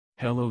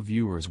Hello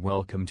viewers,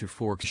 welcome to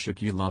Forex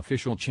Shakeel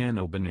official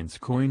channel. Binance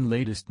Coin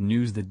latest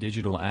news: the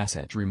digital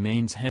asset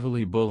remains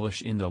heavily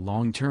bullish in the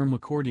long term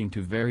according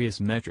to various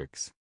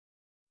metrics.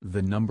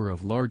 The number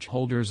of large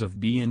holders of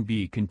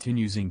BNB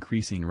continues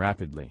increasing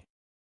rapidly.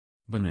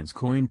 Binance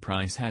Coin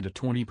price had a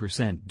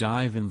 20%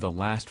 dive in the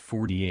last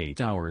 48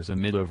 hours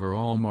amid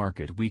overall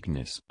market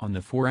weakness. On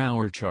the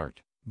 4-hour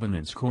chart,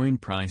 Binance Coin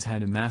price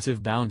had a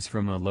massive bounce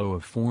from a low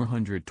of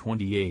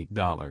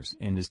 $428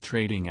 and is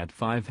trading at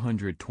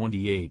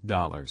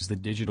 $528. The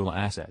digital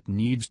asset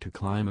needs to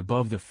climb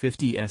above the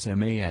 50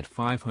 SMA at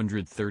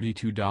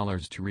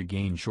 $532 to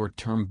regain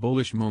short-term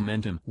bullish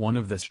momentum. One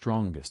of the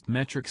strongest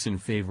metrics in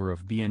favor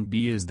of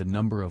BNB is the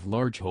number of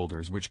large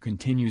holders, which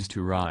continues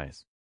to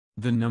rise.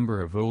 The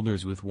number of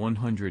holders with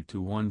 100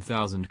 to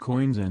 1,000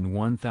 coins and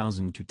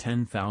 1,000 to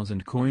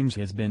 10,000 coins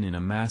has been in a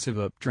massive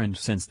uptrend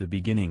since the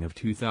beginning of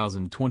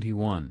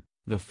 2021,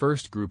 the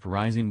first group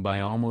rising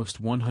by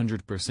almost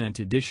 100%.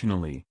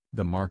 Additionally,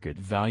 the market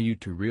value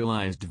to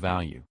realized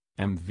value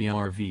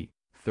 (MVRV)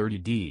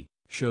 30D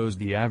shows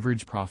the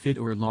average profit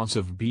or loss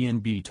of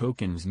BNB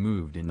tokens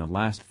moved in the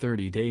last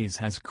 30 days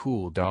has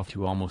cooled off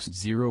to almost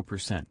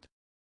 0%.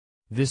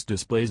 This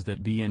displays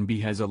that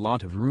BNB has a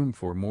lot of room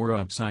for more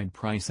upside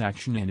price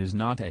action and is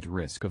not at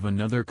risk of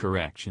another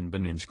correction.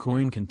 Binance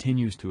Coin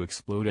continues to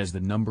explode as the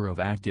number of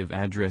active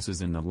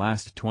addresses in the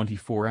last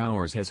 24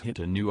 hours has hit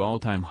a new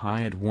all-time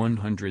high at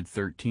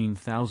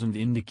 113,000,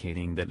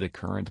 indicating that the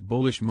current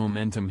bullish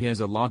momentum has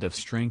a lot of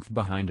strength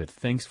behind it.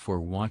 Thanks for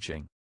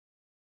watching.